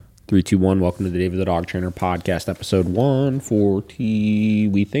3, 2, 1. Welcome to the David the Dog Trainer podcast, episode 140.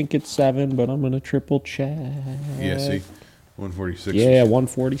 We think it's 7, but I'm going to triple check. Yeah, see? 146. Yeah,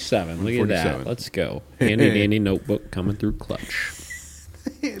 147. Look at that. Let's go. Handy dandy notebook coming through clutch.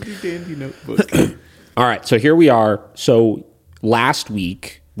 Handy dandy notebook. All right, so here we are. So last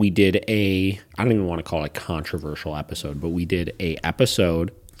week we did I don't even want to call it a controversial episode, but we did a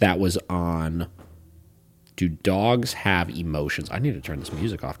episode that was on, do dogs have emotions? I need to turn this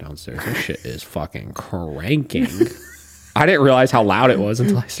music off downstairs. This shit is fucking cranking. I didn't realize how loud it was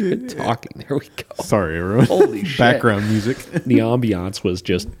until I started talking. There we go. Sorry, everyone. Holy shit. Background music. The ambiance was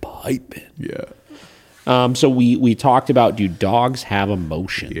just piping. Yeah. So we talked about, do dogs have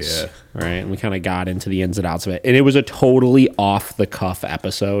emotions? Yeah. Right? And we kind of got into the ins and outs of it. And it was a totally off-the-cuff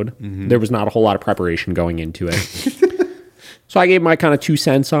episode. Mm-hmm. There was not a whole lot of preparation going into it. So I gave my kind of 2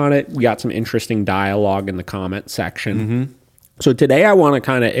 cents on it. We got some interesting dialogue in the comment section. Mm-hmm. So today I want to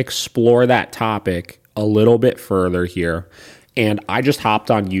kind of explore that topic a little bit further here. And I just hopped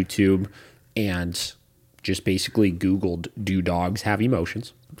on YouTube and just basically Googled, do dogs have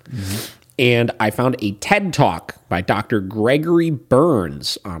emotions? Mm-hmm. And I found a TED Talk by Dr. Gregory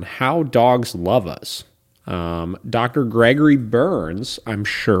Berns on how dogs love us. Dr. Gregory Berns, I'm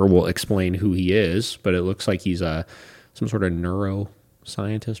sure, will explain who he is, but it looks like he's some sort of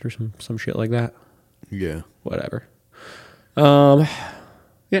neuroscientist or some shit like that. Yeah. Whatever.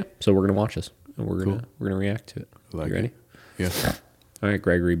 Yeah, so we're going to watch this, and we're going to react to it. You ready? Yeah. All right,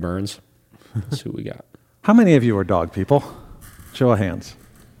 Gregory Berns. Let's see what we got. How many of you are dog people? Show of hands.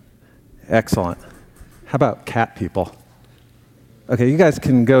 Excellent. How about cat people? Okay, you guys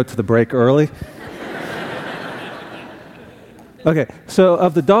can go to the break early. Okay, so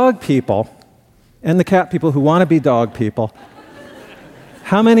of the dog people and the cat people who want to be dog people,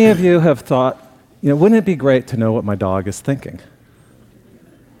 how many of you have thought, wouldn't it be great to know what my dog is thinking?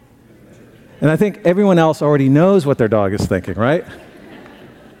 And I think everyone else already knows what their dog is thinking, right?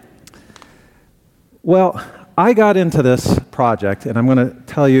 Well, I got into this project, and I'm going to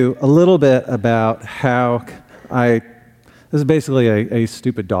tell you a little bit about how this is basically a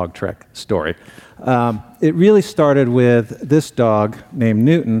stupid dog trick story. It really started with this dog named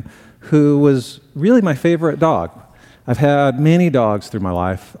Newton, who was really my favorite dog. I've had many dogs through my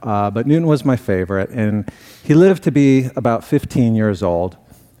life, but Newton was my favorite, and he lived to be about 15 years old.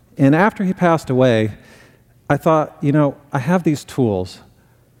 And after he passed away, I thought, I have these tools,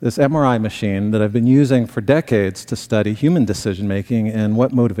 this MRI machine that I've been using for decades to study human decision-making and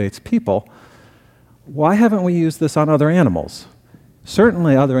what motivates people. Why haven't we used this on other animals?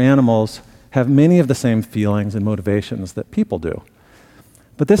 Certainly other animals have many of the same feelings and motivations that people do.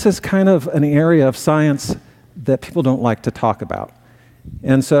 But this is kind of an area of science that people don't like to talk about.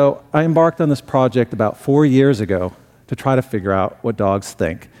 And so I embarked on this project about 4 years ago to try to figure out what dogs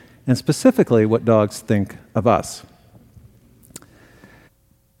think, and specifically what dogs think of us.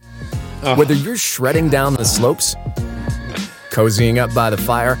 Whether you're shredding down the slopes, cozying up by the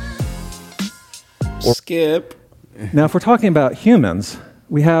fire, or skip. Now, if we're talking about humans,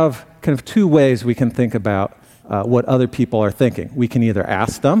 we have kind of 2 ways we can think about what other people are thinking. We can either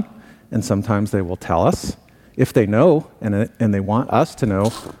ask them, and sometimes they will tell us if they know, and they want us to know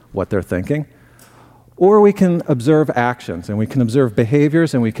what they're thinking. Or we can observe actions, and we can observe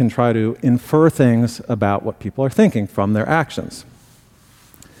behaviors, and we can try to infer things about what people are thinking from their actions.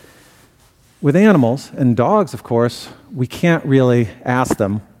 With animals, and dogs, of course, we can't really ask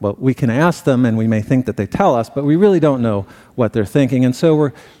them. Well, we can ask them, and we may think that they tell us, but we really don't know what they're thinking. And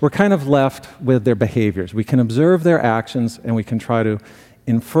so we're kind of left with their behaviors. We can observe their actions, and we can try to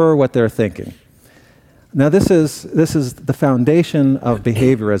infer what they're thinking. Now, this is the foundation of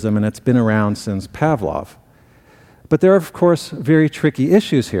behaviorism, and it's been around since Pavlov. But there are, of course, very tricky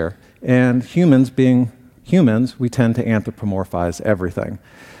issues here. And humans being humans, we tend to anthropomorphize everything.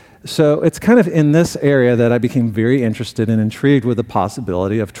 So it's kind of in this area that I became very interested and intrigued with the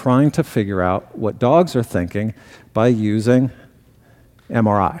possibility of trying to figure out what dogs are thinking by using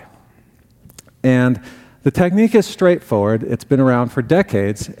MRI. And the technique is straightforward. It's been around for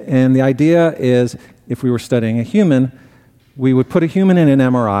decades. And the idea is, if we were studying a human, we would put a human in an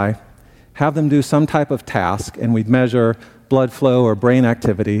MRI, have them do some type of task, and we'd measure blood flow or brain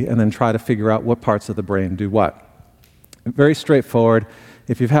activity, and then try to figure out what parts of the brain do what. Very straightforward.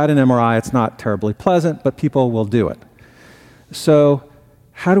 If you've had an MRI, it's not terribly pleasant, but people will do it. So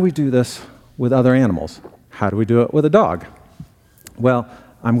how do we do this with other animals? How do we do it with a dog? Well,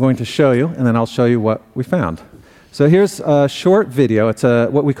 I'm going to show you, and then I'll show you what we found. So here's a short video. It's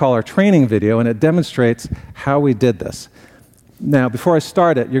what we call our training video, and it demonstrates how we did this. Now, before I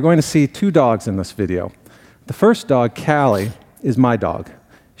start it, you're going to see 2 dogs in this video. The first dog, Callie, is my dog.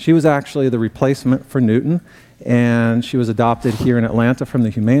 She was actually the replacement for Newton, and she was adopted here in Atlanta from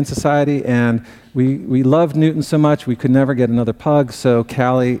the Humane Society, and we loved Newton so much we could never get another pug, so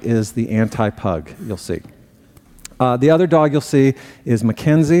Callie is the anti-pug, you'll see. The other dog you'll see is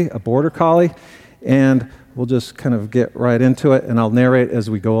Mackenzie, a border collie, and we'll just kind of get right into it, and I'll narrate as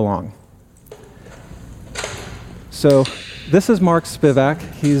we go along. So this is Mark Spivak.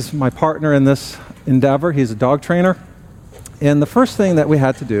 He's my partner in this endeavor. He's a dog trainer. And the first thing that we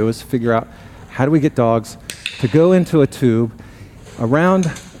had to do is figure out how do we get dogs to go into a tube,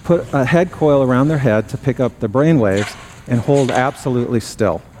 put a head coil around their head to pick up the brain waves and hold absolutely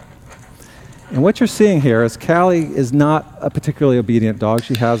still. And what you're seeing here is Callie is not a particularly obedient dog.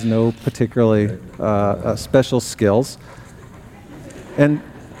 She has no particularly special skills.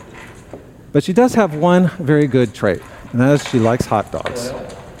 But she does have one very good trait, and that is she likes hot dogs.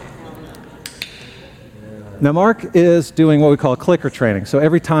 Now Mark is doing what we call clicker training. So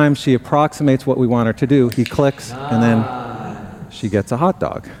every time she approximates what we want her to do, he clicks, and then she gets a hot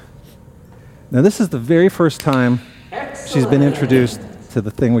dog. Now this is the very first time she's been introduced to the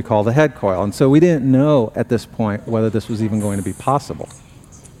thing we call the head coil. And so we didn't know at this point whether this was even going to be possible.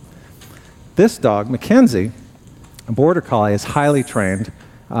 This dog, Mackenzie, a border collie, is highly trained.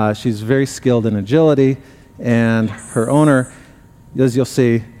 She's very skilled in agility, and her owner, as you'll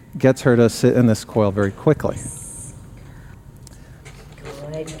see, gets her to sit in this coil very quickly.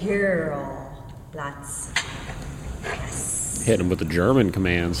 Good girl. Lots. Yes. Hit him with the German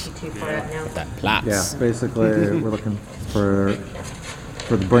commands. Too far up now. That Platz. Yeah, basically we're looking for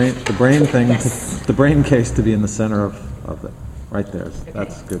the brain thing, the brain case to be in the center of it, right there. Okay.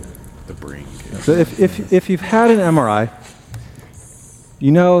 That's good. The brain case. So if you've had an MRI,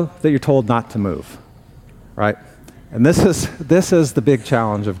 you know that you're told not to move, right? And this is the big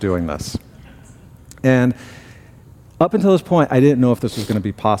challenge of doing this. And up until this point, I didn't know if this was going to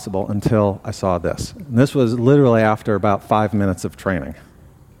be possible until I saw this. And this was literally after about 5 minutes of training.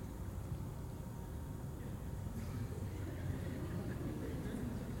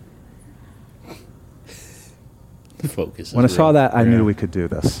 Focus. When I saw that, I knew we could do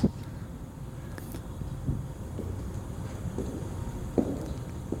this.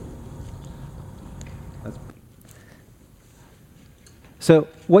 So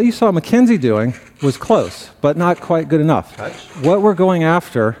what you saw Mackenzie doing was close, but not quite good enough. What we're going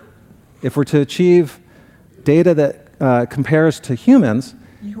after, if we're to achieve data that compares to humans,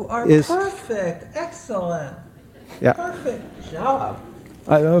 You are is perfect. Excellent. yeah. Perfect job.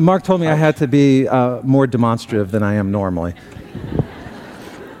 Mark told me I had to be more demonstrative than I am normally.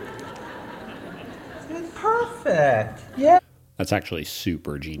 Perfect. Yeah. That's actually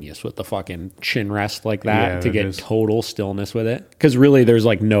super genius with the fucking chin rest like that to it get is. total stillness with it. Because really, there's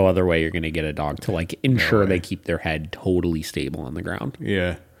like no other way you're going to get a dog to like ensure they keep their head totally stable on the ground.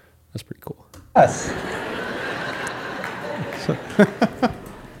 Yeah. That's pretty cool. Yes.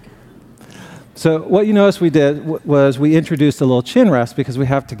 So what you noticed we did was we introduced a little chin rest because we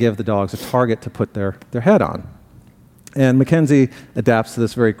have to give the dogs a target to put their head on. And Mackenzie adapts to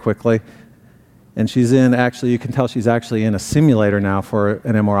this very quickly. And she's in, actually, you can tell she's actually in a simulator now for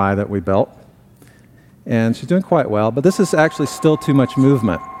an MRI that we built. And she's doing quite well, but this is actually still too much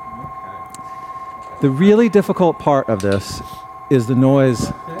movement. The really difficult part of this is the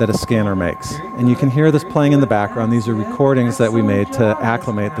noise that a scanner makes. And you can hear this playing in the background. These are recordings that we made to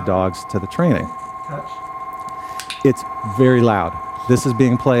acclimate the dogs to the training. It's very loud. This is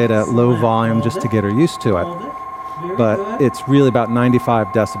being played at low volume just to get her used to it. But it's really about 95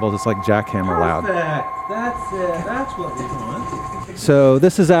 decibels. It's like jackhammer loud. Perfect. That's it. That's what we want. So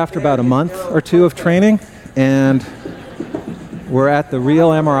this is after about a month or two of training, and we're at the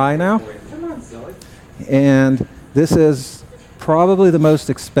real MRI now. Come on, silly. And this is probably the most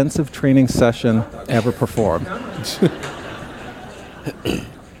expensive training session ever performed.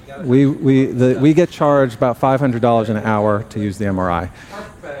 We get charged about $500 an hour to use the MRI.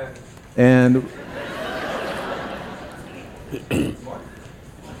 Perfect. And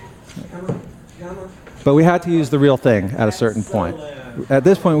but we had to use the real thing at a certain point. At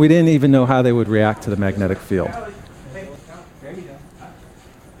this point, we didn't even know how they would react to the magnetic field.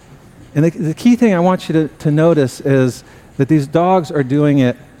 And the key thing I want you to notice is that these dogs are doing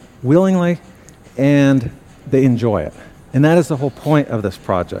it willingly and they enjoy it. And that is the whole point of this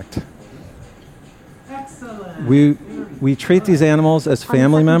project. Excellent. We treat these animals as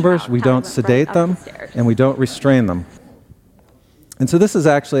family members. We don't sedate them and we don't restrain them. And so this is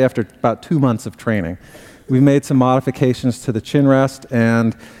actually after about 2 months of training. We've made some modifications to the chin rest,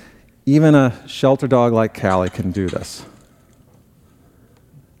 and even a shelter dog like Callie can do this.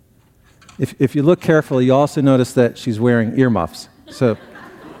 If you look carefully, you also notice that she's wearing earmuffs. So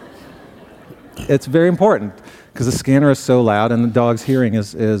it's very important because the scanner is so loud and the dog's hearing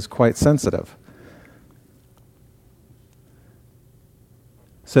is quite sensitive.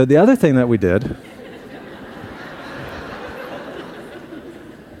 So the other thing that we did,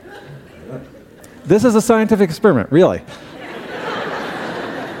 this is a scientific experiment, really.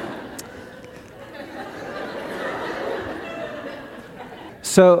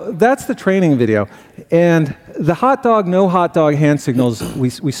 So that's the training video. And the hot dog, no hot dog hand signals,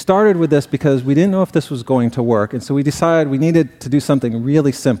 we started with this because we didn't know if this was going to work. And so we decided we needed to do something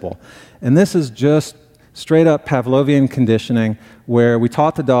really simple. And this is just straight up Pavlovian conditioning where we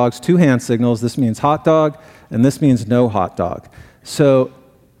taught the dogs 2 hand signals. This means hot dog, and this means no hot dog. So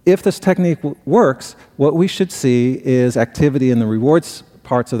if this technique works, what we should see is activity in the rewards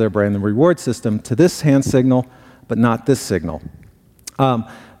parts of their brain, the reward system, to this hand signal, but not this signal.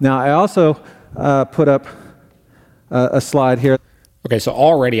 Now, I also put up a slide here. Okay, so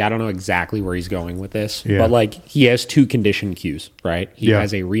already I don't know exactly where he's going with this, Yeah. but like he has 2 condition cues, right? He Yeah.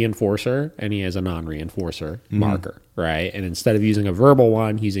 has a reinforcer and he has a non-reinforcer marker, right? And instead of using a verbal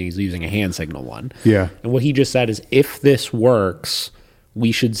one, he's using a hand signal one. Yeah. And what he just said is if this works,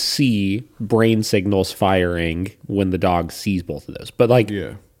 we should see brain signals firing when the dog sees both of those. But like,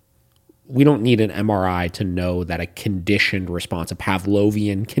 Yeah. we don't need an MRI to know that a conditioned response, a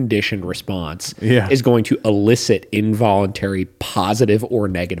Pavlovian conditioned response, Yeah. is going to elicit involuntary positive or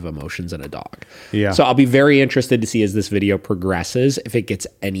negative emotions in a dog. Yeah. So I'll be very interested to see as this video progresses if it gets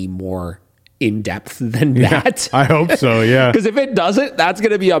any more in depth than that. I hope so, yeah. Because if it doesn't, that's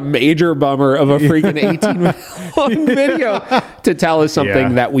going to be a major bummer of a freaking 18-minute long video to tell us something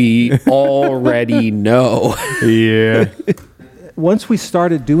Yeah. that we already know. Yeah. Once we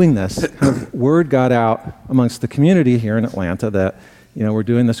started doing this, word got out amongst the community here in Atlanta that, you know, we're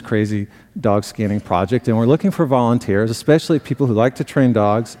doing this crazy dog scanning project and we're looking for volunteers, especially people who like to train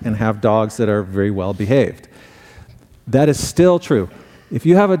dogs and have dogs that are very well behaved. That is still true. If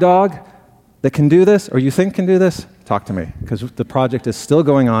you have a dog that can do this or you think can do this, talk to me because the project is still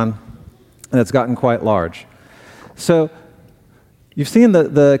going on and it's gotten quite large. So you've seen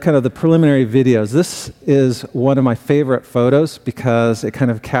the kind of the preliminary videos. This is one of my favorite photos because it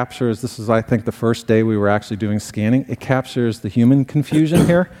kind of captures, this is I think the first day we were actually doing scanning. It captures the human confusion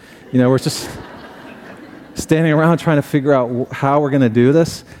here. You know, we're just standing around trying to figure out how we're going to do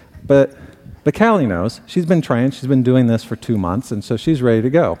this. But Callie knows. She's been trained. She's been doing this for 2 months, and so she's ready to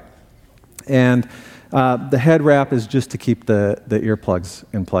go. And the head wrap is just to keep the earplugs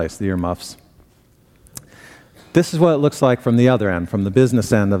in place, the earmuffs. This is what it looks like from the other end, from the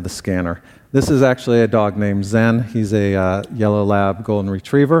business end of the scanner. This is actually a dog named Zen. He's a yellow lab golden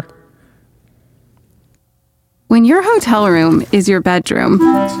retriever. When your hotel room is your bedroom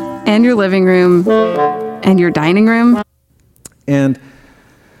and your living room and your dining room. And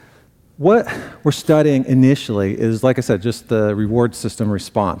what we're studying initially is, like I said, just the reward system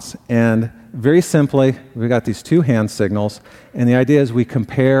response. And very simply, we've got these 2 hand signals, and the idea is we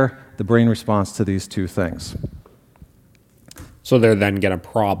compare the brain response to these 2 things. So they're then going to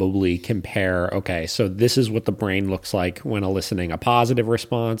probably compare, okay, so this is what the brain looks like when eliciting a positive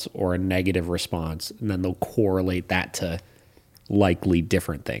response or a negative response. And then they'll correlate that to likely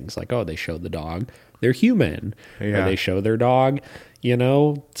different things. Like, oh, they showed the dog they're human. Yeah. Or they show their dog, you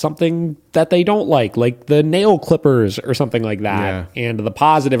know, something that they don't like the nail clippers or something like that. Yeah. And the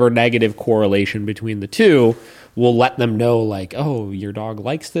positive or negative correlation between the two will let them know, like, oh, your dog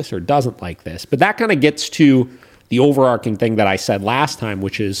likes this or doesn't like this. But that kind of gets to the overarching thing that I said last time,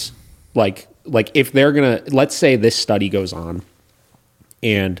 which is like if they're going to, let's say this study goes on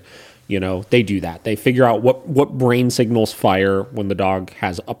and, you know, they do that. They figure out what brain signals fire when the dog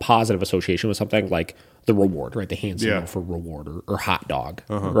has a positive association with something, like the reward, right? The hand signal for reward or hot dog,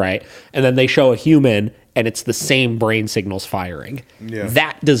 right? And then they show a human and it's the same brain signals firing. Yeah.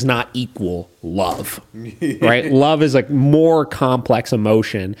 That does not equal love, right? Love is a more complex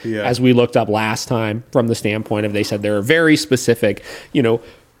emotion, as we looked up last time, from the standpoint of, they said there are very specific, you know,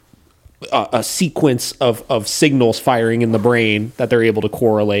 a sequence of signals firing in the brain that they're able to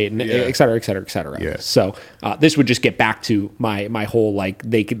correlate, and et cetera, et cetera, et cetera. Yeah. So this would just get back to my whole, like,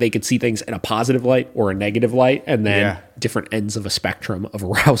 they could see things in a positive light or a negative light, and then different ends of a spectrum of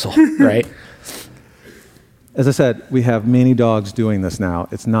arousal, right? As I said, we have many dogs doing this now.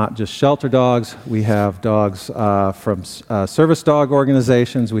 It's not just shelter dogs. We have dogs from service dog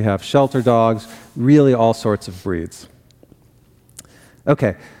organizations. We have shelter dogs, really all sorts of breeds.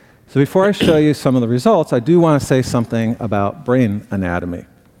 Okay, so before I show you some of the results, I do want to say something about brain anatomy.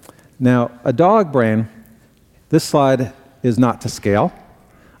 Now, a dog brain, this slide is not to scale.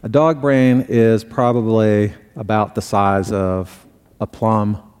 A dog brain is probably about the size of a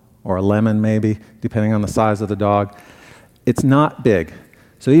plum or a lemon maybe, depending on the size of the dog. It's not big.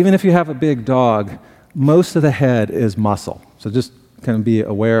 So even if you have a big dog, most of the head is muscle. So just kind of be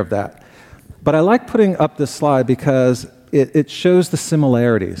aware of that. But I like putting up this slide because it shows the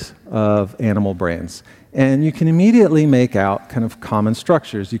similarities of animal brains. And you can immediately make out kind of common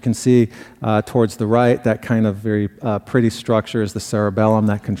structures. You can see towards the right, that kind of very pretty structure is the cerebellum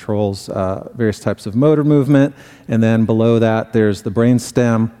that controls various types of motor movement. And then below that, there's the brain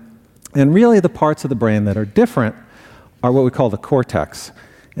stem. And really the parts of the brain that are different are what we call the cortex.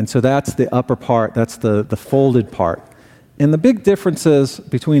 And so that's the upper part, that's the folded part. And the big differences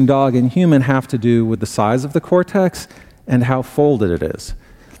between dog and human have to do with the size of the cortex and how folded it is.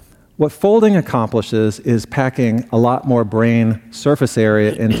 What folding accomplishes is packing a lot more brain surface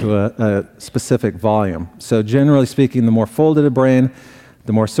area into a specific volume. So generally speaking, the more folded a brain,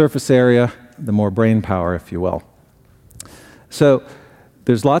 the more surface area, the more brain power, if you will. So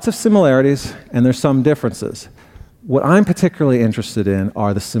there's lots of similarities and there's some differences. What I'm particularly interested in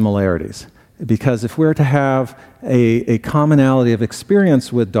are the similarities, because if we're to have a commonality of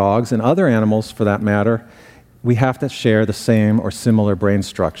experience with dogs and other animals for that matter, we have to share the same or similar brain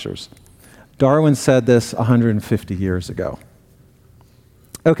structures. Darwin said this 150 years ago.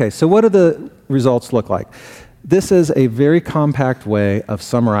 Okay, so what do the results look like? This is a very compact way of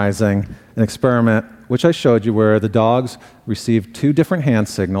summarizing an experiment which I showed you where the dogs received 2 different hand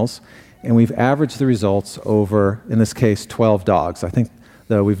signals, and we've averaged the results over, in this case, 12 dogs. I think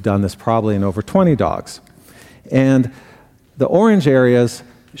that we've done this probably in over 20 dogs. And the orange areas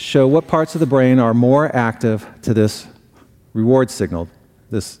show what parts of the brain are more active to this reward signal,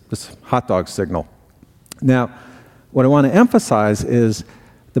 this hot dog signal. Now, what I want to emphasize is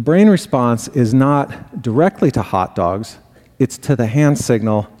the brain response is not directly to hot dogs, it's to the hand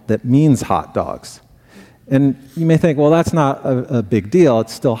signal that means hot dogs. And you may think, well, that's not a big deal,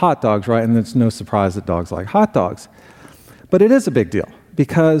 it's still hot dogs, right? And it's no surprise that dogs like hot dogs. But it is a big deal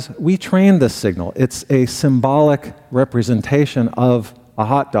because we trained this signal. It's a symbolic representation of a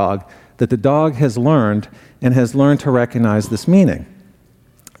hot dog that the dog has learned and has learned to recognize this meaning.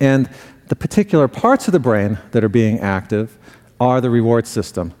 And the particular parts of the brain that are being active are the reward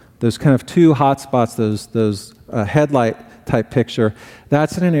system. Those kind of 2 hot spots, those headlight type picture,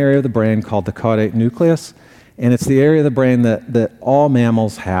 that's in an area of the brain called the caudate nucleus. And it's the area of the brain that all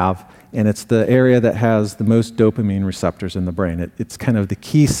mammals have, and it's the area that has the most dopamine receptors in the brain. It's kind of the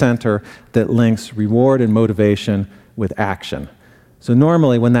key center that links reward and motivation with action. So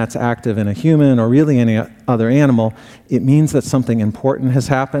normally when that's active in a human or really any other animal, it means that something important has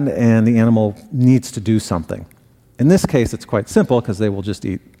happened and the animal needs to do something. In this case, it's quite simple because they will just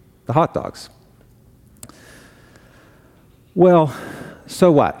eat the hot dogs. Well,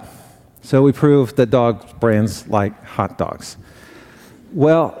 so what? So we proved that dogs' brains like hot dogs.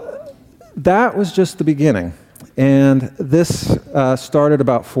 Well, that was just the beginning. And this started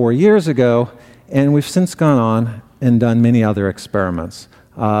about 4 years ago, and we've since gone on and done many other experiments.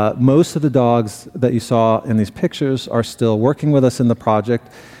 Most of the dogs that you saw in these pictures are still working with us in the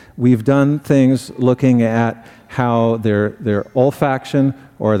project. We've done things looking at how their olfaction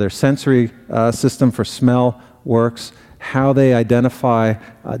or their sensory system for smell works, how they identify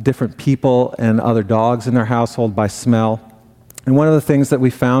different people and other dogs in their household by smell. And one of the things that we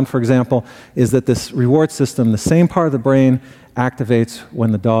found, for example, is that this reward system, the same part of the brain, activates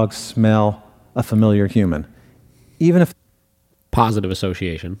when the dogs smell a familiar human. Even if positive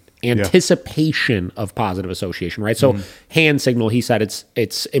association, anticipation of positive association, right? So hand signal, he said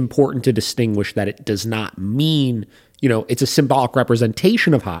it's important to distinguish that it does not mean, it's a symbolic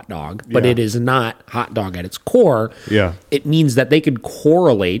representation of hot dog, but it is not hot dog at its core. Yeah. It means that they could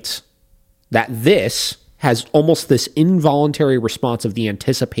correlate that this has almost this involuntary response of the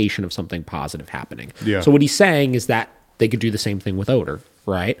anticipation of something positive happening. Yeah. So what he's saying is that they could do the same thing with odor,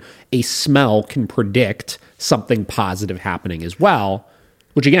 right? A smell can predict something positive happening as well,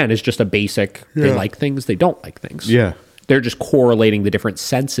 which again is just a basic, they like things, they don't like things. Yeah. They're just correlating the different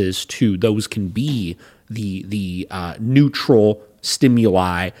senses to those can be the neutral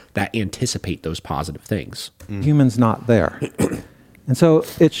stimuli that anticipate those positive things. humans not there. And so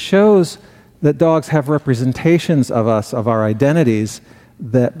it shows that dogs have representations of us, of our identities,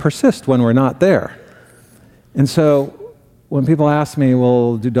 that persist when we're not there. And so when people ask me,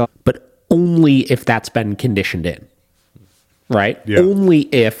 well, do dogs... But only if that's been conditioned in, right? Yeah. Only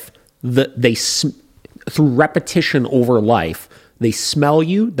if through repetition over life, they smell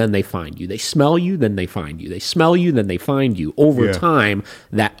you, then they find you. They smell you, then they find you. They smell you, then they find you. Over time,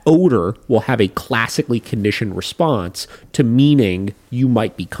 that odor will have a classically conditioned response to meaning you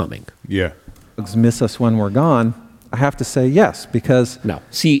might be coming. Yeah. Dogs miss us when we're gone, I have to say yes, because No.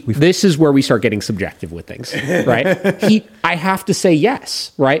 See, this is where we start getting subjective with things, right? I have to say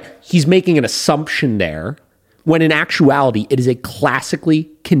yes, right? He's making an assumption there when in actuality, it is a classically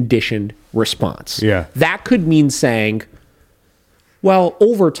conditioned response. Yeah. That could mean saying, well,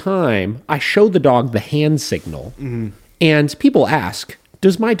 over time, I show the dog the hand signal, and people ask,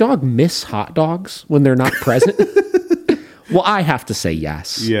 does my dog miss hot dogs when they're not present? Well, I have to say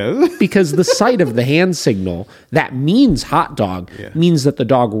yes. Yeah. Because the sight of the hand signal, that means hot dog, means that the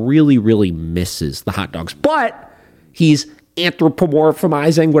dog really, really misses the hot dogs. But he's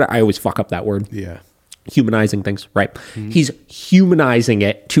anthropomorphizing, what I always fuck up that word. Yeah. Humanizing things, right? He's humanizing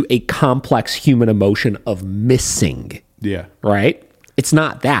it to a complex human emotion of missing. Yeah. Right? It's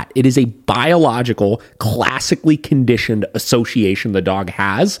not that. It is a biological, classically conditioned association the dog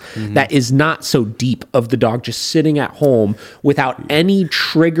has that is not so deep of the dog just sitting at home without any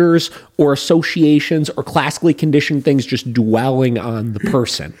triggers or associations or classically conditioned things just dwelling on the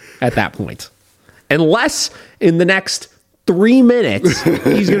person at that point. Unless in the next 3 minutes,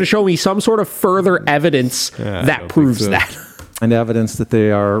 he's going to show me some sort of further evidence that proves that. And evidence that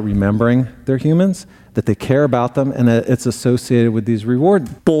they are remembering their humans, that they care about them, and that it's associated with these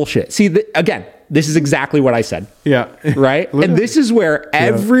reward. Bullshit. See, again, this is exactly what I said. Yeah. Right? And this is where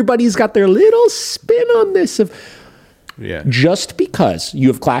everybody's got their little spin on this of just because you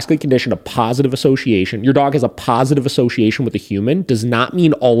have classically conditioned a positive association, your dog has a positive association with a human, does not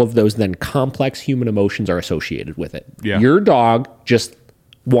mean all of those then complex human emotions are associated with it. Yeah. Your dog just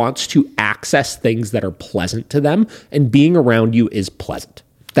wants to access things that are pleasant to them, and being around you is pleasant.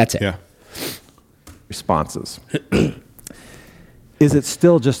 That's it. Yeah. Responses. Is it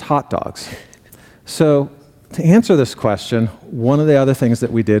still just hot dogs? So to answer this question, one of the other things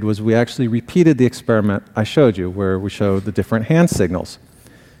that we did was we actually repeated the experiment I showed you, where we showed the different hand signals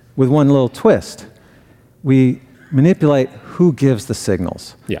with one little twist. We manipulate who gives the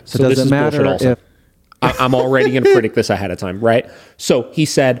signals. Yeah. So this does it is matter bullshit also. if I'm already going to predict this ahead of time, right? So he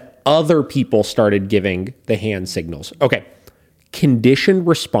said other people started giving the hand signals. Okay. Conditioned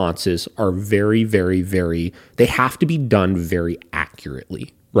responses are very, very, very, they have to be done very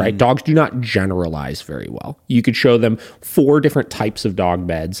accurately, right? Dogs do not generalize very well. You could show them 4 different types of dog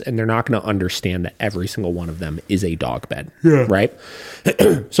beds, and they're not going to understand that every single one of them is a dog bed, right?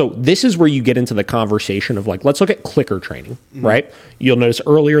 So this is where you get into the conversation of like, let's look at clicker training, right? You'll notice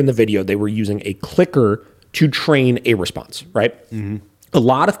earlier in the video, they were using a clicker to train a response, right? A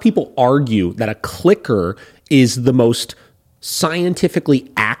lot of people argue that a clicker is the most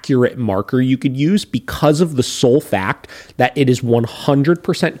scientifically accurate marker you could use because of the sole fact that it is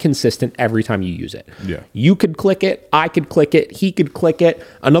 100% consistent every time you use it. Yeah. You could click it, I could click it, he could click it,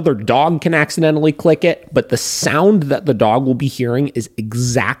 another dog can accidentally click it, but the sound that the dog will be hearing is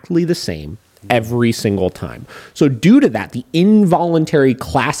exactly the same every single time. So due to that, the involuntary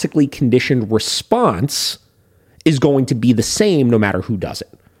classically conditioned response is going to be the same no matter who does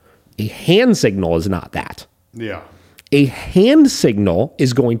it. A hand signal is not that. Yeah. A hand signal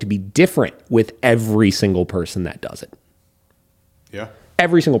is going to be different with every single person that does it. Yeah.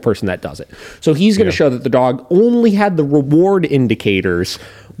 Every single person that does it. So he's going to show that the dog only had the reward indicators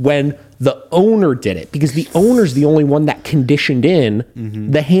when the owner did it, because the owner's the only one that conditioned in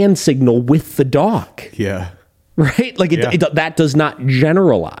the hand signal with the dog. Yeah. Right? Like that does not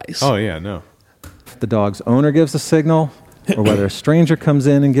generalize. Oh, yeah, no. the dog's owner gives the signal, or whether a stranger comes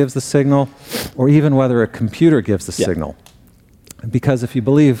in and gives the signal, or even whether a computer gives the signal. Because if you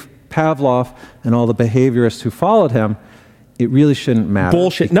believe Pavlov and all the behaviorists who followed him, it really shouldn't matter.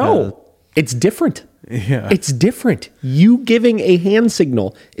 Bullshit. No, it's different. Yeah. It's different. You giving a hand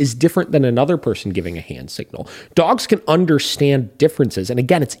signal is different than another person giving a hand signal. Dogs can understand differences. And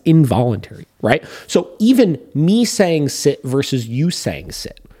again, it's involuntary, right? So even me saying sit versus you saying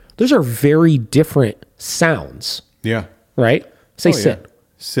sit, those are very different sounds, Yeah. right? Say sit. Yeah.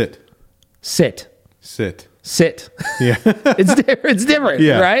 Sit. Sit. Sit. Sit. Yeah. It's different,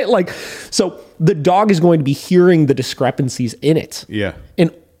 Yeah. right? Like, so the dog is going to be hearing the discrepancies in it. Yeah.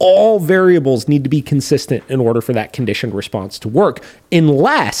 And all variables need to be consistent in order for that conditioned response to work,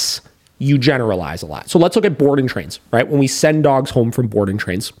 unless you generalize a lot. So let's look at board and trains, right? When we send dogs home from board and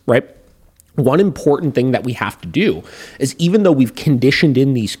trains, right? One important thing that we have to do is, even though we've conditioned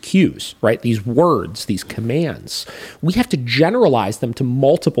in these cues, right? These words, these commands, we have to generalize them to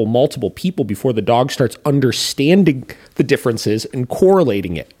multiple people before the dog starts understanding the differences and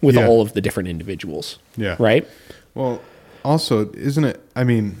correlating it with Yeah. all of the different individuals. Yeah. Right? Well, also, isn't it, I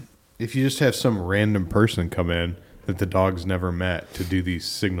mean, if you just have some random person come in that the dog's never met to do these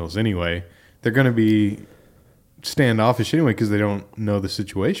signals anyway, they're going to be standoffish anyway because they don't know the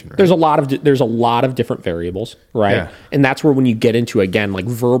situation. Right? There's a lot of different variables, right? Yeah. And that's where when you get into, again, like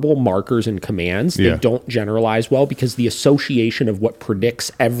verbal markers and commands, they Yeah. don't generalize well because the association of what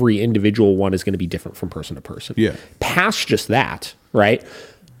predicts every individual one is going to be different from person to person. Yeah. Past just that, right?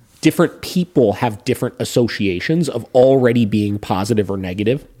 Different people have different associations of already being positive or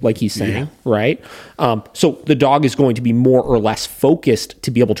negative, like he's saying, right? So the dog is going to be more or less focused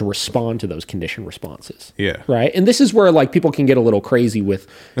to be able to respond to those condition responses. Yeah. Right. And this is where like people can get a little crazy with,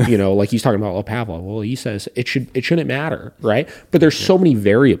 like he's talking about Pavlov. Well, he says it shouldn't matter, right? But there's so many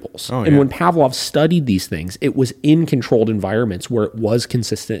variables. And when Pavlov studied these things, it was in controlled environments where it was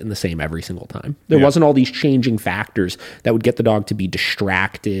consistent and the same every single time. There wasn't all these changing factors that would get the dog to be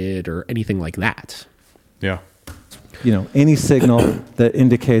distracted or anything like that. Yeah. Any signal that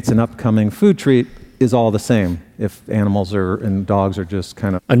indicates an upcoming food treat is all the same if animals and dogs are just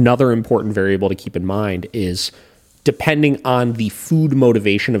kind of... Another important variable to keep in mind is depending on the food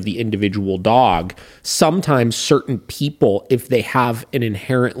motivation of the individual dog, sometimes certain people, if they have an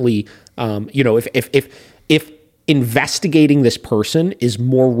inherently, if investigating this person is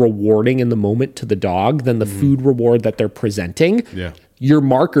more rewarding in the moment to the dog than the food reward that they're presenting, your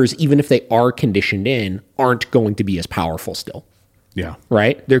markers, even if they are conditioned in, aren't going to be as powerful still. Yeah.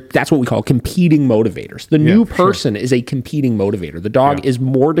 Right? That's what we call competing motivators. The new person is a competing motivator. The dog is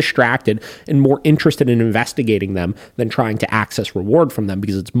more distracted and more interested in investigating them than trying to access reward from them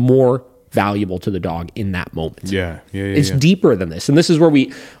because it's more valuable to the dog in that moment. It's deeper than this. And this is where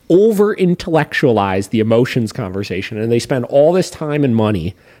we over-intellectualize the emotions conversation, and they spend all this time and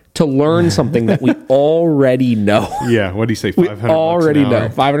money to learn something that we already know. Yeah, what do you say, $500 We already know.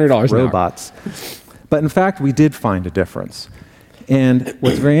 $500 robots. But in fact, we did find a difference. And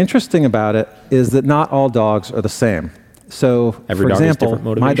what's very interesting about it is that not all dogs are the same. So, Every for dog has example,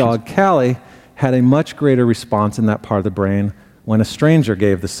 different my motivations. dog Callie had a much greater response in that part of the brain when a stranger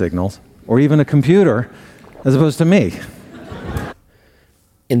gave the signals, or even a computer, as opposed to me.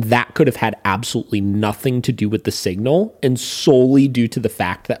 And that could have had absolutely nothing to do with the signal and solely due to the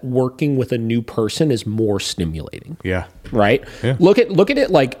fact that working with a new person is more stimulating. Yeah. Right? Yeah. Look at it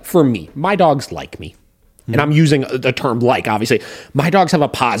like, for me, my dogs like me. And I'm using the term like, obviously. My dogs have a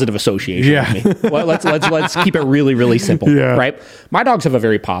positive association with me. Well, let's keep it really, really simple. Right? My dogs have a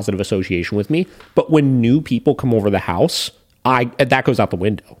very positive association with me. But when new people come over the house, that goes out the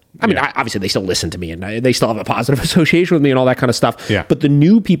window. I mean, obviously they still listen to me and they still have a positive association with me and all that kind of stuff. Yeah. But the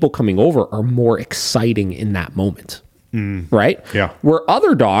new people coming over are more exciting in that moment. Right? Yeah. Where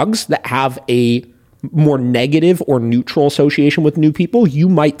other dogs that have a more negative or neutral association with new people, you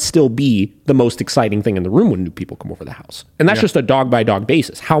might still be the most exciting thing in the room when new people come over the house. And that's just a dog by dog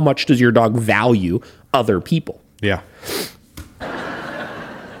basis. How much does your dog value other people? Yeah.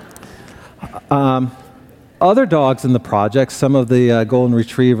 Other dogs in the project, some of the golden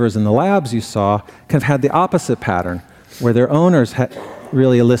retrievers in the labs you saw, kind of had the opposite pattern, where their owners had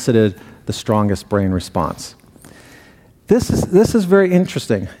really elicited the strongest brain response. This is very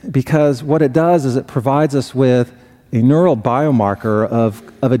interesting because what it does is it provides us with a neural biomarker of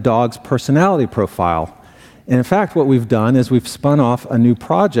a dog's personality profile. And in fact, what we've done is we've spun off a new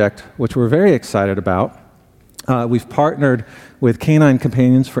project, which we're very excited about. We've partnered with Canine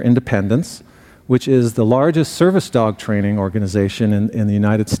Companions for Independence, which is the largest service dog training organization in the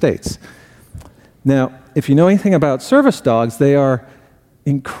United States. Now, if you know anything about service dogs, they are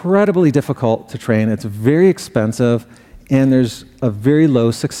incredibly difficult to train. It's very expensive, and there's a very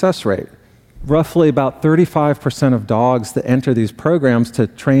low success rate. Roughly about 35% of dogs that enter these programs to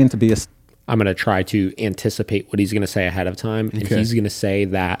train to be a... I'm going to try to anticipate what he's going to say ahead of time. And he's going to say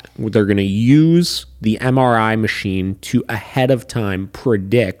that they're going to use the MRI machine to ahead of time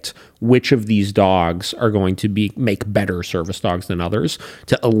predict which of these dogs are going to make better service dogs than others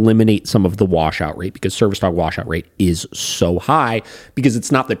to eliminate some of the washout rate, because service dog washout rate is so high because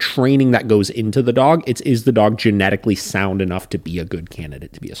it's not the training that goes into the dog. It's, is the dog genetically sound enough to be a good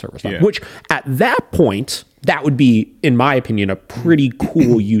candidate to be a service dog? Which at that point, that would be, in my opinion, a pretty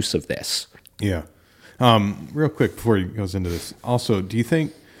cool use of this. Yeah. Real quick before he goes into this, also, do you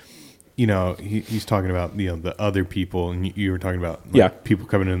think, he's talking about, the other people, and you were talking about people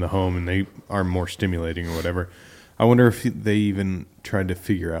coming in the home and they are more stimulating or whatever. I wonder if they even tried to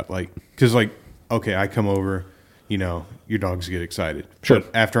figure out, because okay, I come over, your dogs get excited. Sure.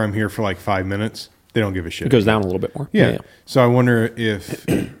 But after I'm here for 5 minutes, they don't give a shit. It goes down a little bit more. Yeah. So I wonder if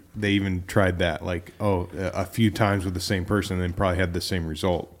they even tried that, a few times with the same person and then probably had the same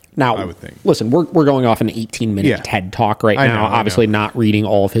result. Now, I would think. Listen, we're going off an 18-minute TED Talk right now, obviously not reading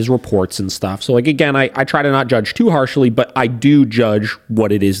all of his reports and stuff. So, like, again, I try to not judge too harshly, but I do judge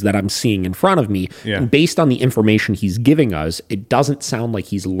what it is that I'm seeing in front of me. Yeah. And based on the information he's giving us, it doesn't sound like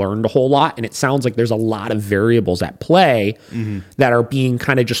he's learned a whole lot, and it sounds like there's a lot of variables at play that are being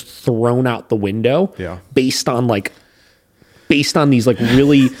kind of just thrown out the window based on these, like,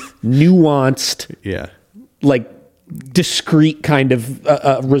 really nuanced, like, discrete kind of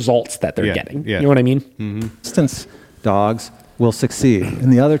results that they're getting. You know what I mean? Instance, dogs will succeed,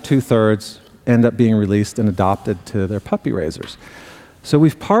 and the other 2/3 end up being released and adopted to their puppy raisers. So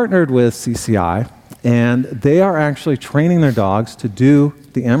we've partnered with CCI, and they are actually training their dogs to do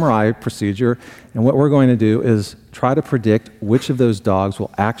the MRI procedure, and what we're going to do is try to predict which of those dogs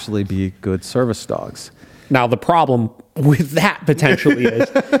will actually be good service dogs. Now, the problem with that potentially is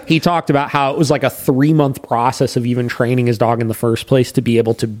he talked about how it was like a 3-month process of even training his dog in the first place to be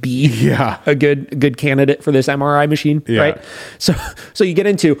able to be a good candidate for this MRI machine, right? So you get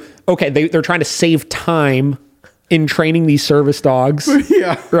into, okay, they're trying to save time in training these service dogs,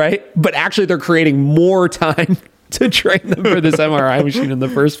 right? But actually they're creating more time to train them for this MRI machine in the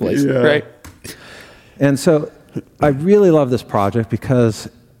first place, right? And so I really love this project because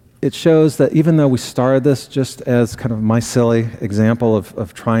it shows that even though we started this just as kind of my silly example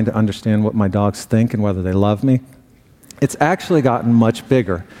of trying to understand what my dogs think and whether they love me, it's actually gotten much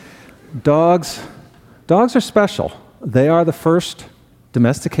bigger. Dogs are special. They are the first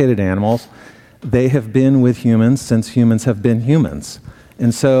domesticated animals. They have been with humans since humans have been humans.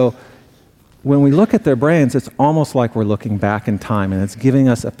 And so when we look at their brains, it's almost like we're looking back in time, and it's giving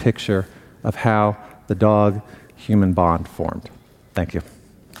us a picture of how the dog-human bond formed. Thank you.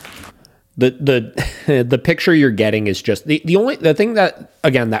 The picture you're getting is just the thing that,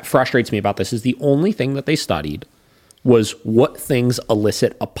 again, that frustrates me about this is the only thing that they studied was what things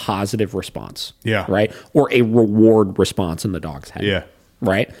elicit a positive response. Right? Or a reward response in the dog's head.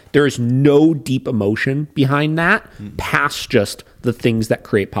 Right? There is no deep emotion behind that past just the things that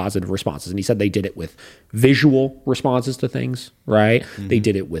create positive responses. And he said they did it with visual responses to things, right? They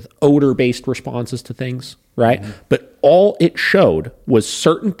did it with odor-based responses to things, right? But all it showed was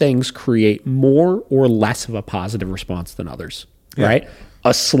certain things create more or less of a positive response than others, right?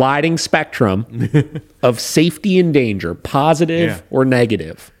 A sliding spectrum of safety and danger, positive or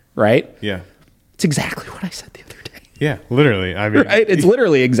negative, right? It's exactly what I said the other day. Yeah, literally. I mean, right? It's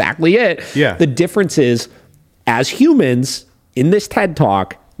literally exactly it. The difference is, as humans, in this TED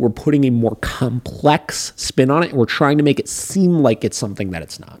Talk, we're putting a more complex spin on it, and we're trying to make it seem like it's something that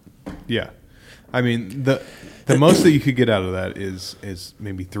it's not. I mean, the most that you could get out of that is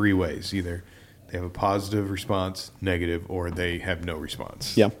maybe 3 ways. Either they have a positive response, negative, or they have no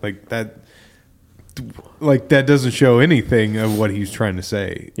response. Like that doesn't show anything of what he's trying to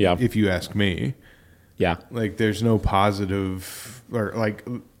say, if you ask me. Like there's no positive, or like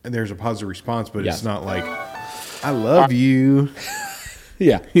there's a positive response, but it's not like, I love you.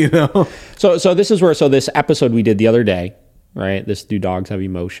 You know? So this is where, this episode we did the other day, right? This Do Dogs Have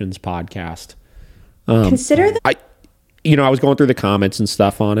Emotions podcast. Consider that. I was going through the comments and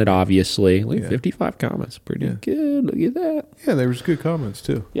stuff on it, obviously. 55 comments. Pretty good. Look at that. Yeah, there was good comments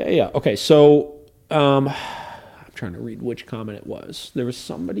too. Okay, so I'm trying to read which comment it was. There was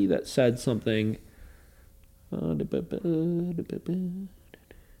somebody that said something. Here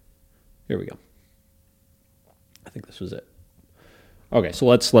we go. I think this was it. Okay, so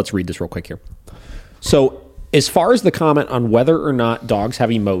let's read this real quick here. So, as far as the comment on whether or not dogs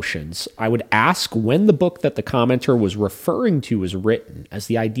have emotions, I would ask when the book that the commenter was referring to was written, as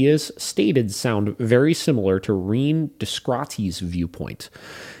the ideas stated sound very similar to Rene Descartes' viewpoint.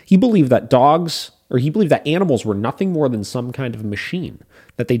 He believed that animals were nothing more than some kind of machine,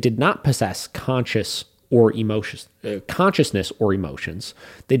 that they did not possess consciousness or emotions.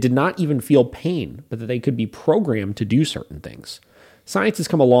 They did not even feel pain, but that they could be programmed to do certain things. Science has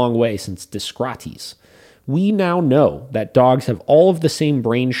come a long way since Descartes. We now know that dogs have all of the same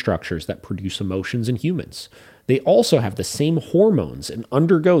brain structures that produce emotions in humans. They also have the same hormones and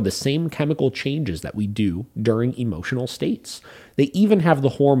undergo the same chemical changes that we do during emotional states. They even have the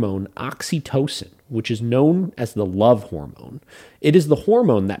hormone oxytocin, which is known as the love hormone. It is the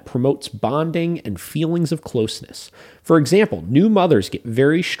hormone that promotes bonding and feelings of closeness. For example, new mothers get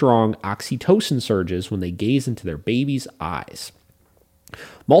very strong oxytocin surges when they gaze into their baby's eyes.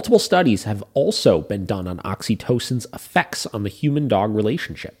 Multiple studies have also been done on oxytocin's effects on the human-dog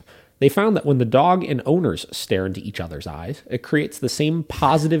relationship. They found that when the dog and owners stare into each other's eyes, it creates the same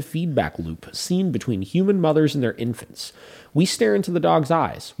positive feedback loop seen between human mothers and their infants. We stare into the dog's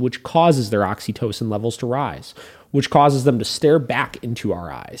eyes, which causes their oxytocin levels to rise, which causes them to stare back into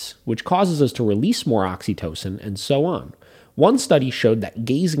our eyes, which causes us to release more oxytocin, and so on. One study showed that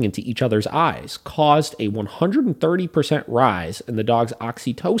gazing into each other's eyes caused a 130% rise in the dog's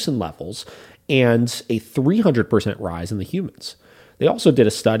oxytocin levels and a 300% rise in the humans. They also did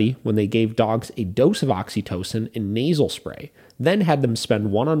a study when they gave dogs a dose of oxytocin in nasal spray, then had them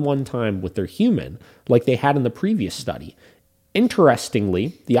spend one-on-one time with their human like they had in the previous study.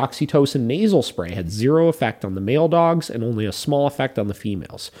 Interestingly, the oxytocin nasal spray had zero effect on the male dogs and only a small effect on the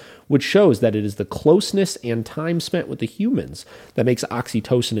females, which shows that it is the closeness and time spent with the humans that makes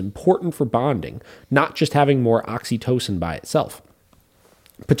oxytocin important for bonding, not just having more oxytocin by itself.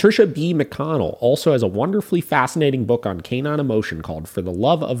 Patricia B. McConnell also has a wonderfully fascinating book on canine emotion called For the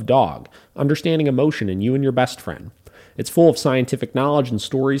Love of Dog, Understanding Emotion in You and Your Best Friend. It's full of scientific knowledge and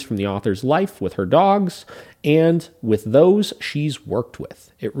stories from the author's life with her dogs and with those she's worked with.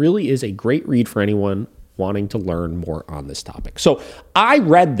 It really is a great read for anyone wanting to learn more on this topic. So I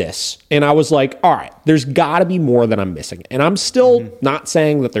read this and I was like, all right, there's got to be more that I'm missing. And I'm still not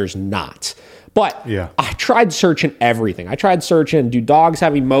saying that there's not. But I tried searching everything. I tried searching, do dogs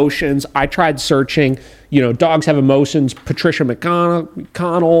have emotions? I tried searching, dogs have emotions, Patricia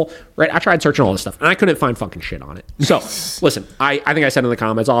McConnell, right? I tried searching all this stuff, and I couldn't find fucking shit on it. So, listen, I think I said in the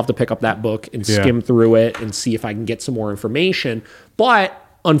comments, I'll have to pick up that book and skim through it and see if I can get some more information. But,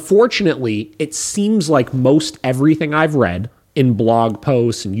 unfortunately, it seems like most everything I've read in blog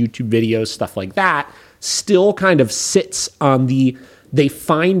posts and YouTube videos, stuff like that, still kind of sits on they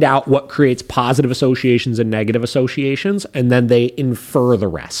find out what creates positive associations and negative associations, and then they infer the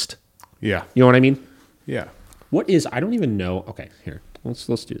rest. Yeah. You know what I mean? Yeah. I don't even know. Okay, here.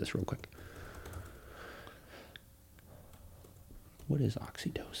 Let's do this real quick. What is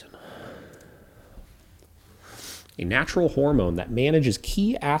oxytocin? A natural hormone that manages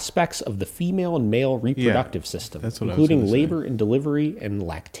key aspects of the female and male reproductive system, including labor and delivery and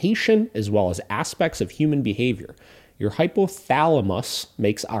lactation, as well as aspects of human behavior. Your hypothalamus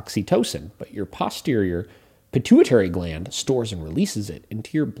makes oxytocin, but your posterior pituitary gland stores and releases it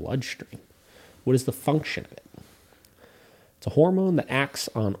into your bloodstream. What is the function of it? It's a hormone that acts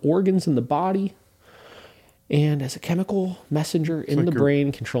on organs in the body and as a chemical messenger in the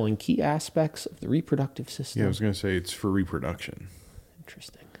brain, controlling key aspects of the reproductive system. Yeah, I was going to say it's for reproduction.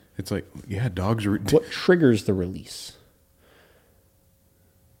 Interesting. It's like, dogs are... What triggers the release?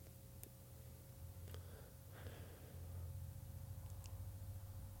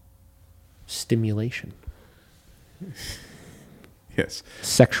 Stimulation. Yes.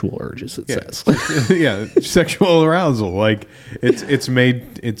 Sexual urges, it says. Yeah, sexual arousal. Like it's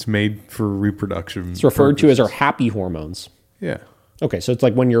made for reproduction. It's referred to as our happy hormones. Yeah. Okay, so it's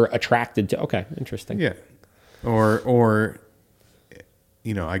like when you're attracted to. Okay, interesting. Yeah. Or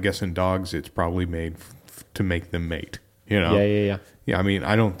I guess in dogs it's probably made to make them mate. Yeah. Yeah. I mean,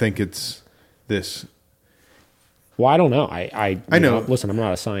 I don't think it's this. Well, I don't know. I know. Listen, I'm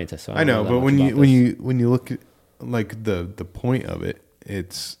not a scientist. So I know, but when you look at like the point of it,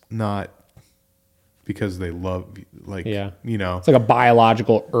 it's not because they love it's like a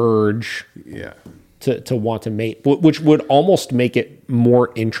biological urge. Yeah. To want to mate, which would almost make it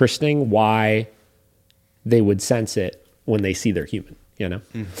more interesting why they would sense it when they see their human.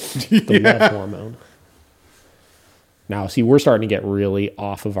 The love hormone. Now, see, we're starting to get really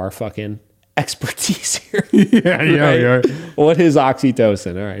off of our fucking expertise here. Yeah. What is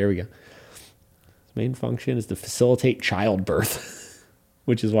oxytocin? All right, here we go. Its main function is to facilitate childbirth,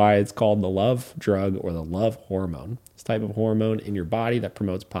 which is why it's called the love drug or the love hormone. It's a type of hormone in your body that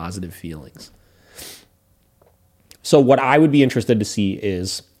promotes positive feelings. So what I would be interested to see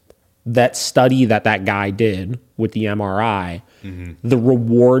is that study that guy did with the MRI, the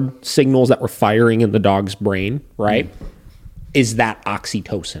reward signals that were firing in the dog's brain, right? Is that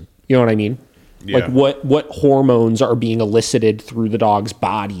oxytocin? You know what I mean? Yeah. Like what hormones are being elicited through the dog's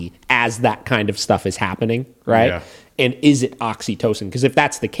body as that kind of stuff is happening, right? Yeah. And is it oxytocin? Because if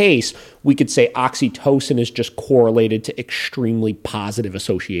that's the case, we could say oxytocin is just correlated to extremely positive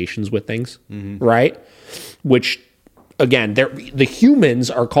associations with things, right? Which, again, the humans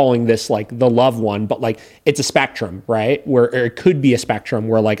are calling this like the love one, but like it's a spectrum, right? Where it could be a spectrum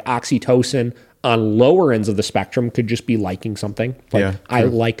where like oxytocin on lower ends of the spectrum could just be liking something. Like I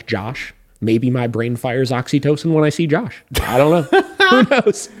like Josh. Maybe my brain fires oxytocin when I see Josh. I don't know. Who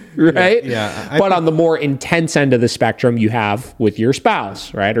knows? Right? Yeah. But on the more intense end of the spectrum, you have with your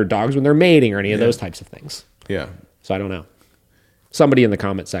spouse, right? Or dogs when they're mating or any of those types of things. Yeah. So I don't know. Somebody in the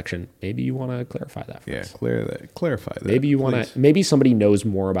comment section, maybe you want to clarify that for us. Clarify that. Maybe you want to. Maybe somebody knows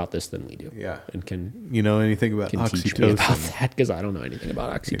more about this than we do. Yeah, and can anything about oxytocin? Teach me about that, because I don't know anything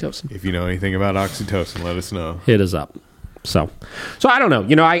about oxytocin. If you know anything about oxytocin, let us know. Hit us up. So I don't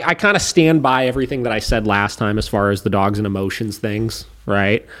know. I kind of stand by everything that I said last time as far as the dogs and emotions things,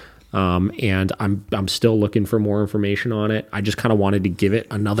 right? And I'm still looking for more information on it. I just kind of wanted to give it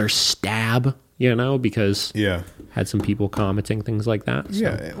another stab, because had some people commenting things like that. So.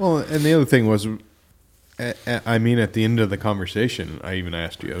 Yeah. Well, and the other thing was, I mean, at the end of the conversation, I even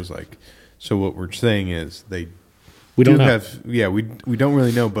asked you. I was like, so what we're saying is we don't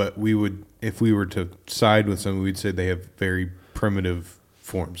really know, but we would, if we were to side with someone, we'd say they have very primitive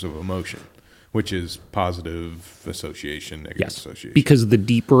forms of emotion, which is positive association, negative association. Because the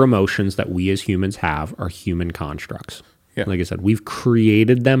deeper emotions that we as humans have are human constructs. Yeah. Like I said, we've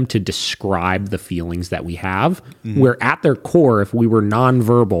created them to describe the feelings that we have, where at their core, if we were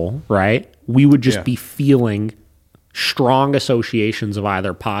nonverbal, right, we would just be feeling strong associations of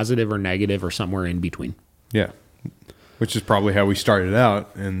either positive or negative or somewhere in between. Yeah. Which is probably how we started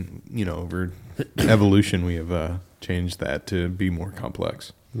out. And, over evolution, we have changed that to be more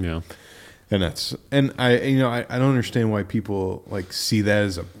complex. Yeah. And I don't understand why people see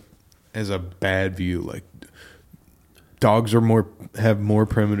that as a bad view. Like, dogs have more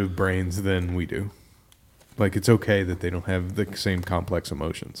primitive brains than we do. Like, it's okay that they don't have the same complex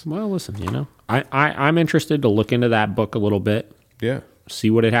emotions. Well, listen, I'm interested to look into that book a little bit. Yeah.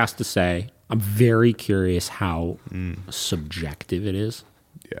 See what it has to say. I'm very curious how subjective it is.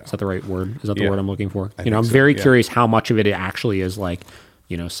 Yeah. Is that the right word? Is that the word I'm looking for? I'm very curious how much of it actually is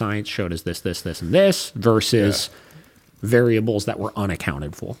science showed us this, and this versus variables that were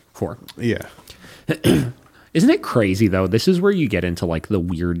unaccounted for. Yeah. Isn't it crazy though? This is where you get into the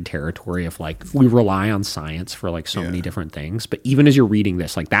weird territory of we rely on science for so many different things. But even as you're reading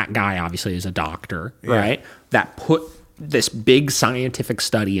this, that guy obviously is a doctor, right? That put this big scientific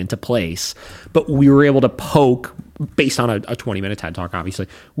study into place, but we were able to poke, based on a 20-minute TED Talk, obviously,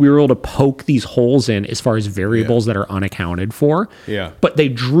 we were able to poke these holes in as far as variables that are unaccounted for. Yeah. But they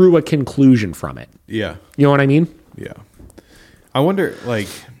drew a conclusion from it. Yeah. You know what I mean? Yeah. I wonder,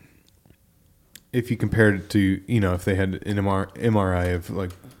 if you compared it to, if they had an MRI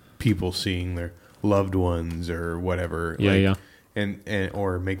of people seeing their loved ones or whatever. Yeah. And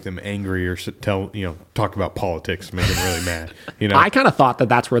or make them angry or talk about politics, make them really mad. I kind of thought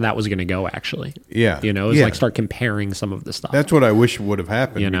that's where that was going to go, actually. Yeah. Start comparing some of the stuff. That's what I wish would have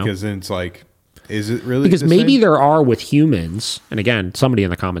happened, because then it's is it really? Because maybe there are with humans, and again, somebody in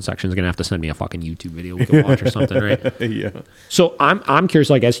the comment section is going to have to send me a fucking YouTube video we can watch or something, right? Yeah. So I'm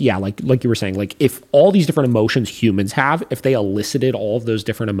curious, I guess, like you were saying, if all these different emotions humans have, if they elicited all of those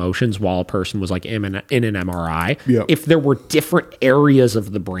different emotions while a person was in an MRI, if there were different areas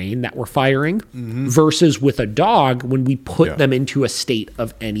of the brain that were firing versus with a dog, when we put them into a state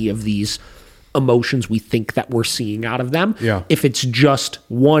of any of these emotions we think that we're seeing out of them, if it's just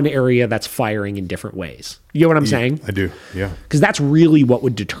one area that's firing in different ways. You know what I'm saying? I do, yeah. Because that's really what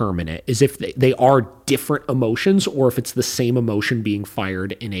would determine it, is if they are different emotions or if it's the same emotion being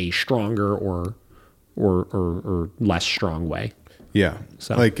fired in a stronger or less strong way. Yeah.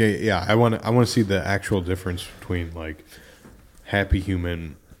 So I want to see the actual difference between happy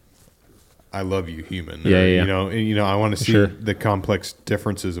human, I love you human. Yeah. I want to see the complex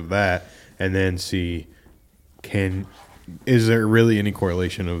differences of that. And then see, is there really any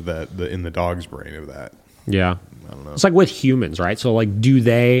correlation of that in the dog's brain of that? Yeah, I don't know. It's with humans, right? So do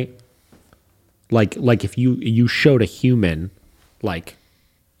they, if you showed a human,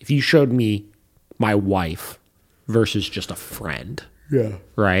 if you showed me my wife versus just a friend,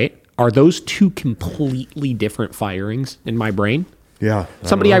 right? Are those two completely different firings in my brain? Yeah,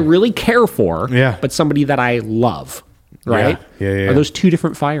 somebody I really care for, but somebody that I love. Right? Yeah. Are those two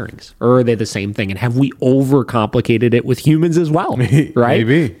different firings? Or are they the same thing? And have we overcomplicated it with humans as well? Right?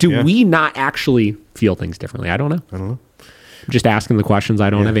 Maybe. Do we not actually feel things differently? I don't know. I'm just asking the questions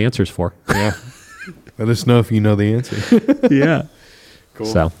I don't have answers for. Yeah. Let us know if you know the answer. Yeah. Cool.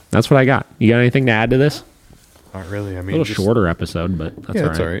 So that's what I got. You got anything to add to this? Not really. I mean, a little shorter episode, but that's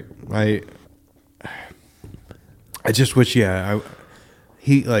all right. That's all right. I just wish,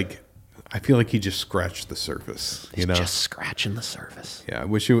 I feel like he just scratched the surface. He's just scratching the surface. Yeah, I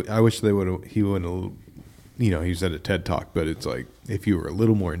wish they would have. He would have. He was at a TED Talk, but it's if you were a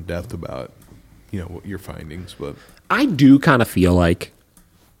little more in depth about, what your findings. But I do kind of feel like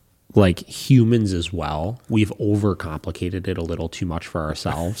humans as well, we've overcomplicated it a little too much for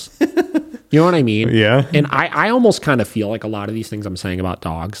ourselves. You know what I mean? Yeah. And I almost kind of feel like a lot of these things I'm saying about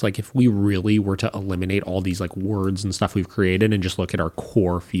dogs, like if we really were to eliminate all these like words and stuff we've created and just look at our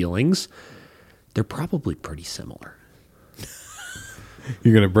core feelings, they're probably pretty similar.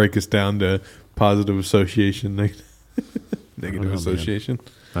 You're going to break us down to positive association, negative association?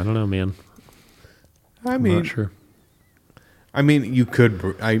 Man. I don't know, man. I'm not sure. I mean, you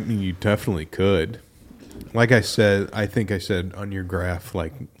could. I mean, you definitely could. Like I said, I think I said on your graph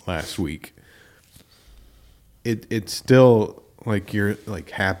like last week, it's still like you're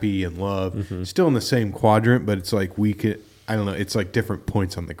like happy and love, still in the same quadrant, but it's like we could. I don't know. It's like different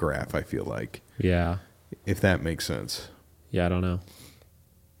points on the graph. I feel like. Yeah. If that makes sense. Yeah, I don't know.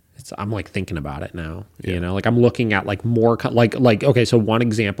 I'm like thinking about it now. Yeah. You know, like I'm looking at like more like okay. So one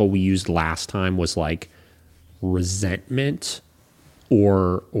example we used last time was like resentment,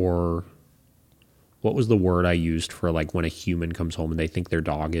 or what was the word I used for like when a human comes home and they think their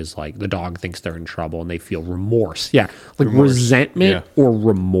dog is like, the dog thinks they're in trouble and they feel remorse. Yeah. Like resentment or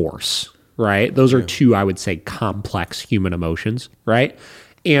remorse, right? Those are two, I would say, complex human emotions, right?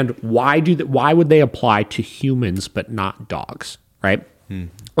 And why would they apply to humans but not dogs, right?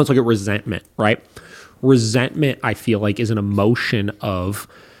 Let's look at resentment, right? Resentment, I feel like, is an emotion of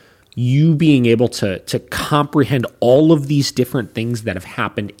you being able to comprehend all of these different things that have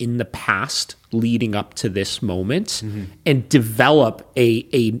happened in the past leading up to this moment and develop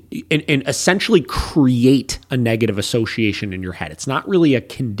and essentially create a negative association in your head. It's not really a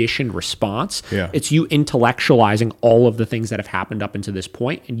conditioned response. Yeah. It's you intellectualizing all of the things that have happened up until this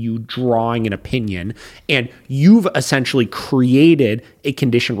point and you drawing an opinion, and you've essentially created a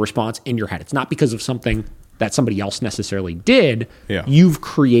conditioned response in your head. It's not because of something that somebody else necessarily did. You've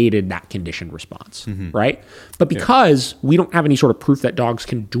created that conditioned response, right? But because we don't have any sort of proof that dogs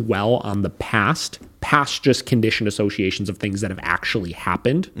can dwell on the past just conditioned associations of things that have actually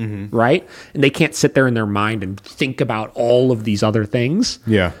happened, right? And they can't sit there in their mind and think about all of these other things.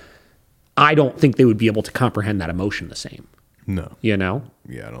 Yeah. I don't think they would be able to comprehend that emotion the same. No. You know?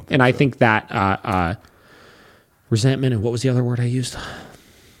 Yeah, I don't think and I think that resentment, and what was the other word I used? I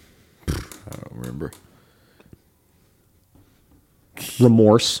don't remember.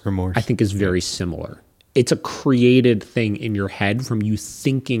 Remorse, I think, is very similar. It's a created thing in your head from you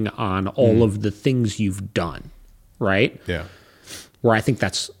thinking on all of the things you've done, right? Yeah. Where I think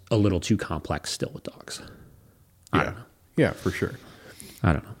that's a little too complex still with dogs. I don't know. Yeah, for sure.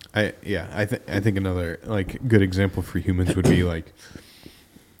 I don't know. I think another like good example for humans would be like,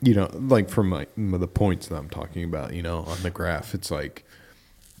 you know, like from like the points that I'm talking about, you know, on the graph, it's like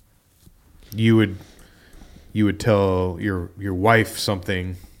you would tell your wife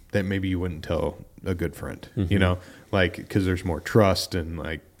something that maybe you wouldn't tell a good friend, you know, like, because there's more trust and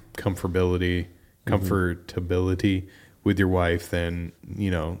like comfortability with your wife than,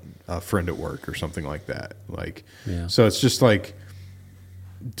 you know, a friend at work or something like that. Like, so it's just like,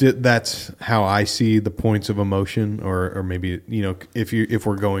 that's how I see the points of emotion, or maybe, you know, if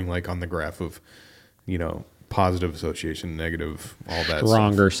we're going like on the graph of, you know, positive association, negative, all that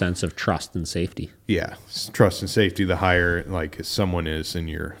stronger stuff. Sense of trust and safety. Yeah, trust and safety. The higher like someone is in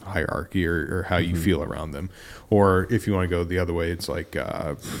your hierarchy, or how you feel around them, or if you want to go the other way, it's like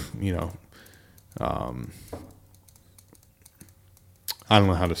you know, I don't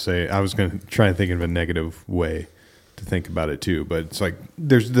know how to say it. I was going to try and think of a negative way to think about it too, but it's like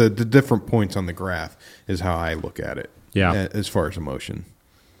there's the different points on the graph is how I look at it. Yeah, as far as emotion.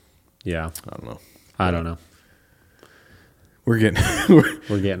 Yeah, I don't know. We're getting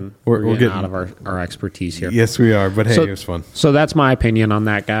out of our expertise here. Yes, we are. But hey, it was fun. So that's my opinion on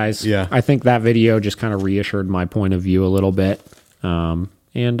that, guys. Yeah, I think that video just kind of reassured my point of view a little bit. And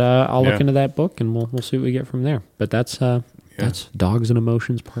I'll look into that book and we'll see what we get from there. But that's Dogs and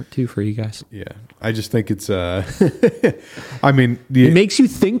Emotions Part 2 for you guys. Yeah, I just think it's. I mean, it makes you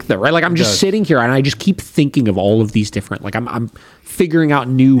think though, right? Like I'm just sitting here and I just keep thinking of all of these different. Like I'm figuring out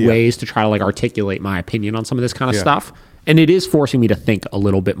new ways to try to like articulate my opinion on some of this kind of stuff. And it is forcing me to think a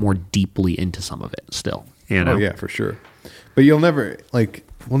little bit more deeply into some of it still. You know? Oh, yeah, for sure. But we'll never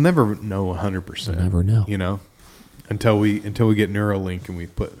know 100%. We'll never know. You know? Until we get Neuralink and we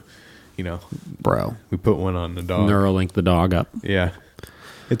put, you know. Bro. We put one on the dog. Neuralink the dog up. Yeah.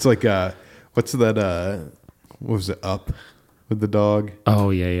 It's like, what's that, what was it, Up with the dog?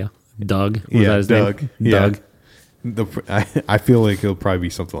 Oh, yeah. Doug? Was that his Doug. Name? Yeah. Doug. I feel like it'll probably be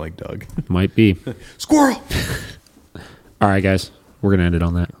something like Doug. Might be. Squirrel! All right, guys. We're going to end it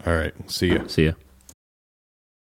on that. All right. See ya. See ya.